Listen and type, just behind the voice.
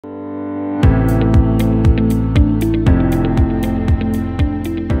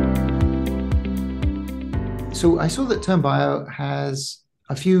So I saw that TurnBio has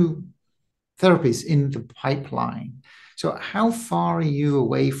a few therapies in the pipeline. So how far are you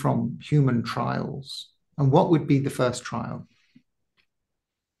away from human trials? And what would be the first trial?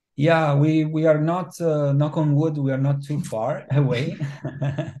 Yeah, we are not, knock on wood, we are not too far away.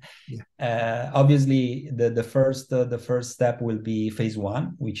 Yeah. Obviously, the first step will be phase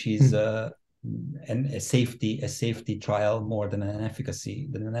one, which is Mm. a safety trial more than an efficacy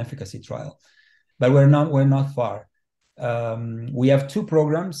trial. But we're not far. We have two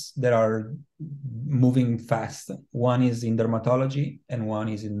programs that are moving fast. One is in dermatology, and one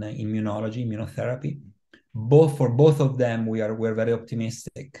is in immunology, immunotherapy. For both of them, we're very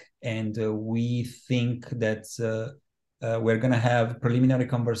optimistic, and we think that we're going to have preliminary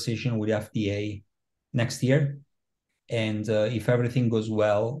conversation with FDA next year. And if everything goes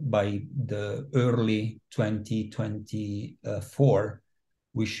well, by the early 2024,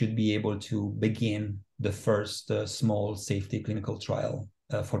 we should be able to begin the first small safety clinical trial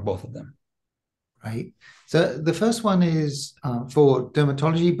for both of them. Right. So the first one is for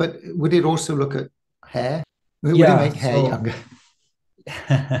dermatology, but would it also look at hair? Would it Yeah, make hair so younger?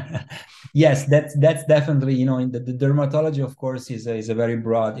 yes, that's definitely, in the dermatology, of course, is a very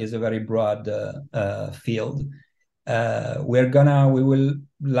broad field. We will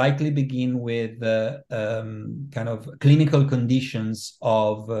likely begin with kind of clinical conditions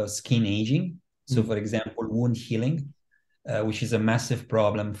of skin aging. So, Mm. for example, wound healing, which is a massive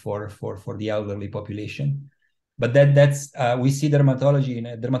problem for the elderly population. But that's we see dermatology.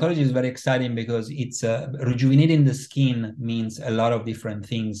 Dermatology is very exciting because it's rejuvenating the skin means a lot of different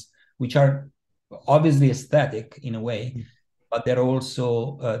things, which are obviously aesthetic in a way, Mm. but they're also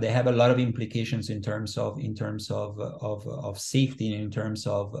they have a lot of implications in terms of safety and in terms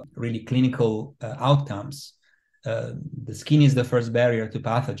of really clinical outcomes. The skin is the first barrier to Mm.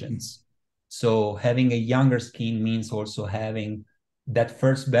 pathogens. So having a younger skin means also having that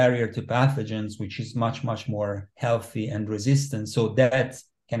first barrier to pathogens, which is much, much more healthy and resistant. So that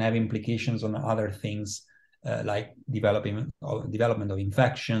can have implications on other things like development of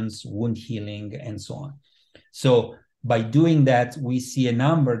infections, wound healing, and so on. So by doing that, we see a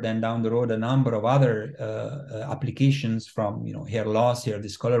number then down the road, a number of other applications from hair loss, hair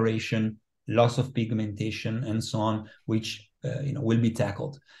discoloration, loss of pigmentation, and so on, which will be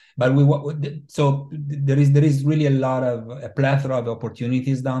tackled. But there is really a plethora of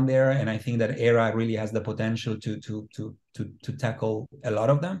opportunities down there, and I think that ERA really has the potential to tackle a lot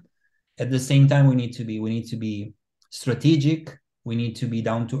of them. At the same time, we need to be strategic, we need to be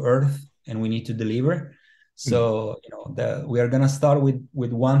down to earth, and we need to deliver. Mm. So we are gonna start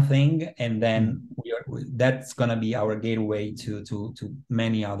with one thing, and then Mm. that's gonna be our gateway to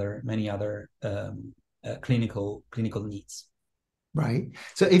many other clinical needs. Right.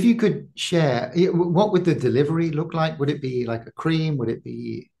 So if you could share, what would the delivery look like? Would it be like a cream? Would it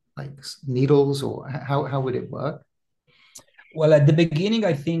be like needles, or how would it work? Well, at the beginning,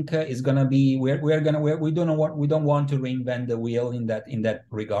 I think is gonna be we don't want to reinvent the wheel in that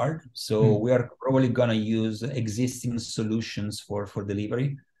regard. So Mm. we are probably gonna use existing solutions for delivery.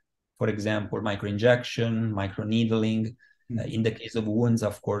 For example, microinjection, microneedling. Mm. In the case of wounds,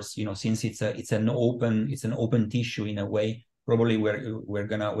 of course, since it's an open tissue in a way, probably we're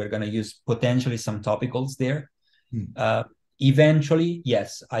gonna use potentially some topicals there. Mm. Uh, Eventually,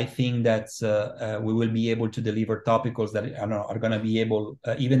 yes, I think that we will be able to deliver topicals that are going to be able,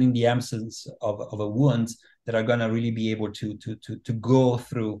 even in the absence of a wound, that are going to really be able to go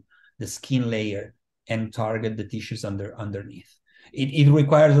through the skin layer and target the tissues underneath. It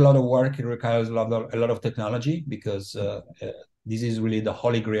requires a lot of work. It requires a lot of technology, because this is really the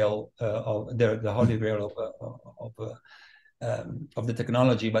holy grail the holy Mm. grail of the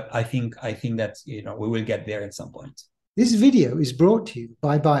technology. But I think that we will get there at some point. This video is brought to you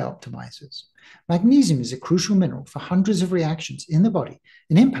by Bioptimizers. Magnesium is a crucial mineral for hundreds of reactions in the body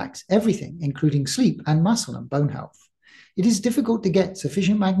and impacts everything, including sleep and muscle and bone health. It is difficult to get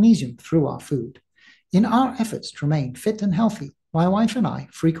sufficient magnesium through our food. In our efforts to remain fit and healthy, my wife and I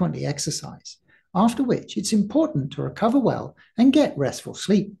frequently exercise, after which it's important to recover well and get restful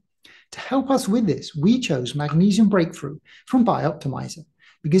sleep. To help us with this, we chose Magnesium Breakthrough from Bioptimizer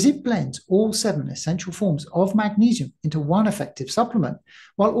because it blends all 7 essential forms of magnesium into one effective supplement,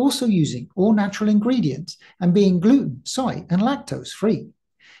 while also using all natural ingredients and being gluten, soy, and lactose free.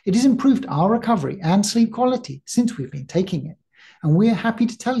 It has improved our recovery and sleep quality since we've been taking it. And we are happy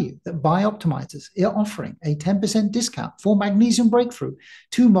to tell you that Bioptimizers are offering a 10% discount for Magnesium Breakthrough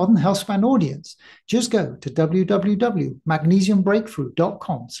to Modern Healthspan audience. Just go to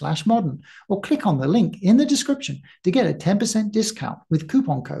www.magnesiumbreakthrough.com/modern or click on the link in the description to get a 10% discount with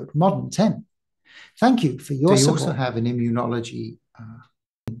coupon code MODERN10. Thank you for your So you support. also have an immunology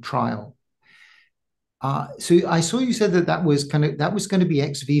trial. So I saw you said that was going to be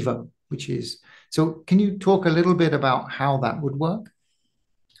ex vivo, which is, so can you talk a little bit about how that would work?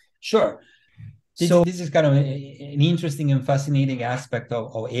 Sure. So this is kind of an interesting and fascinating aspect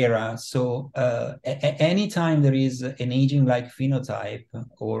of ERA. So anytime there is an aging-like phenotype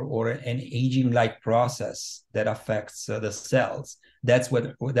or an aging-like process that affects the cells, that's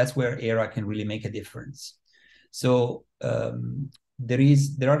where ERA can really make a difference. So there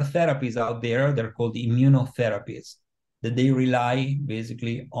are therapies out there. They're called immunotherapies, that they rely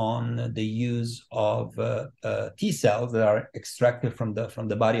basically on the use of T cells that are extracted from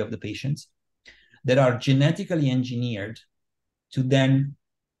the body of the patients, that are genetically engineered to then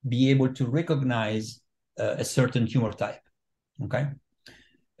be able to recognize a certain tumor type, okay?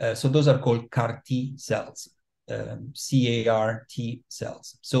 So those are called CAR T cells, CAR-T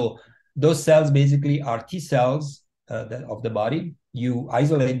cells. So those cells basically are T cells of the body. You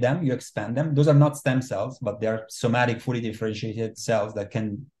isolate them, you expand them. Those are not stem cells, but they're somatic, fully differentiated cells that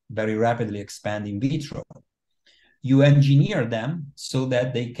can very rapidly expand in vitro. You engineer them so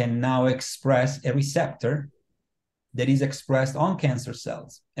that they can now express a receptor that is expressed on cancer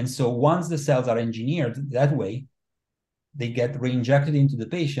cells. And so once the cells are engineered that way, they get reinjected into the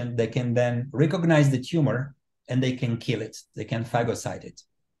patient, they can then recognize the tumor and they can kill it. They can phagocyte it,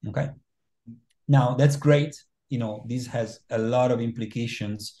 okay? Now, that's great. You know, this has a lot of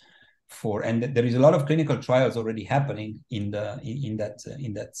implications for, and there is a lot of clinical trials already happening in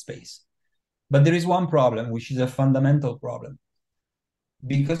that space. But there is one problem, which is a fundamental problem.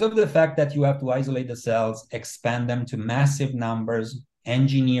 Because of the fact that you have to isolate the cells, expand them to massive numbers,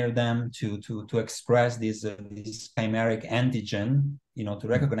 engineer them to express this chimeric antigen, you know, to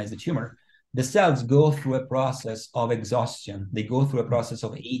recognize the tumor, the cells go through a process of exhaustion. They go through a process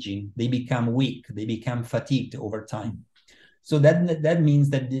of aging. They become weak. They become fatigued over time. So that means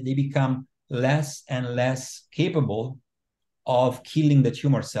that they become less and less capable of killing the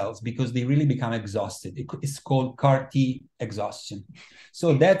tumor cells because they really become exhausted. It's called CAR T exhaustion.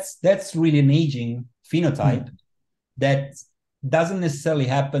 So that's really an aging phenotype that doesn't necessarily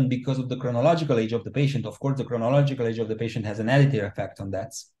happen because of the chronological age of the patient. Of course, the chronological age of the patient has an additive effect on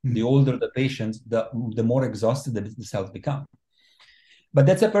that. The older the patient, the more exhausted the cells become. But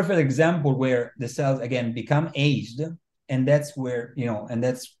that's a perfect example where the cells, again, become aged. And that's where, you know,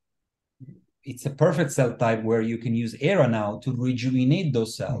 it's a perfect cell type where you can use ERA now to rejuvenate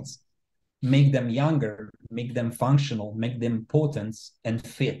those cells, make them younger, make them functional, make them potent and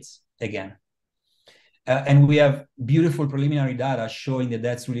fit again. And we have beautiful preliminary data showing that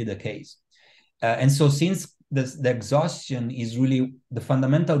that's really the case. And so since the exhaustion is really the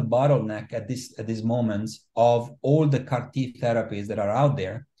fundamental bottleneck at this moment of all the CAR T therapies that are out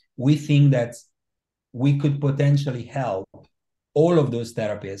there, we think that we could potentially help all of those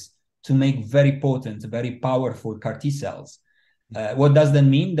therapies to make very potent, very powerful CAR T cells. What does that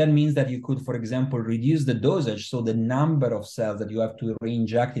mean? That means that you could, for example, reduce the dosage, so the number of cells that you have to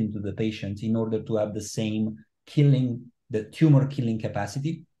re-inject into the patient in order to have the same the tumor killing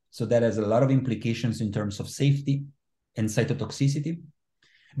capacity. So that has a lot of implications in terms of safety and cytotoxicity.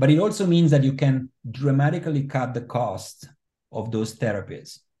 But it also means that you can dramatically cut the cost of those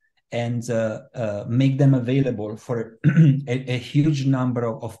therapies and make them available for a huge number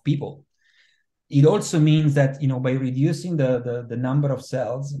of people. It also means that, you know, by reducing the number of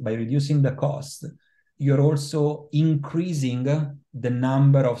cells, by reducing the cost, you're also increasing the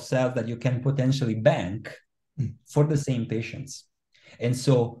number of cells that you can potentially bank for the same patients. And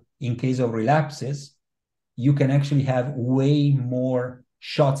so in case of relapses, you can actually have way more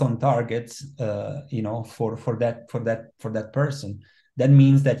shots on targets, you know, for that person. That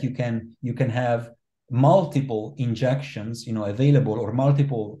means that you can have multiple injections, you know, available, or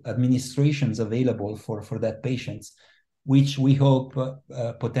multiple administrations available for that patients, which we hope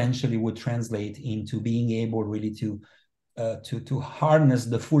potentially would translate into being able really to harness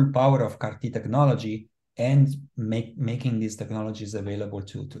the full power of CAR T technology and making these technologies available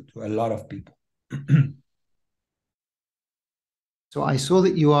to a lot of people. So I saw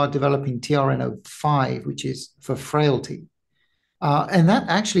that you are developing TRNO5, which is for frailty. And that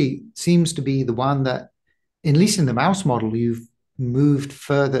actually seems to be the one that, at least in the mouse model, you've moved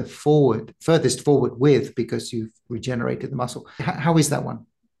furthest forward with, because you've regenerated the muscle. How is that one?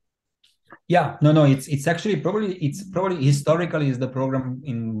 Yeah, no, it's actually probably historically is the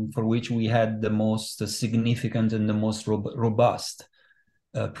program for which we had the most significant and the most robust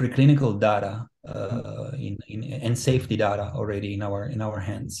preclinical data and safety data already in our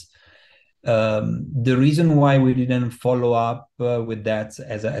hands. The reason why we didn't follow up with that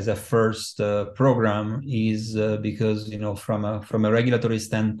as a first program is because, you know, from a regulatory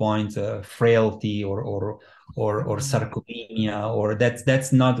standpoint, frailty or sarcopenia, or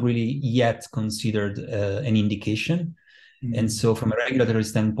that's not really yet considered an indication. And so from a regulatory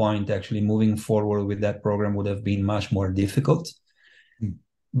standpoint, actually moving forward with that program would have been much more difficult.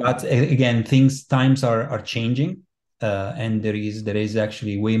 But again, times are changing. And there is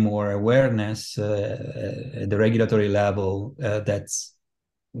actually way more awareness at the regulatory level that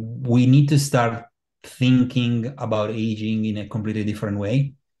we need to start thinking about aging in a completely different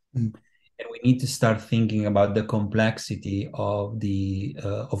way. And we need to start thinking about the complexity of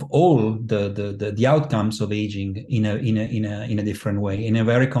all the outcomes of aging in a different way, in a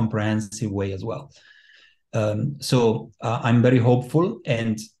very comprehensive way as well. So I'm very hopeful,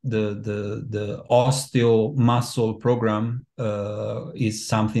 and the osteo muscle program is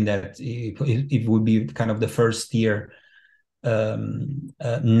something that it would be kind of the first year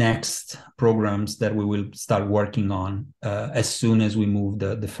next programs that we will start working on as soon as we move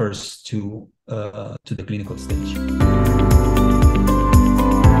the first two to the clinical stage.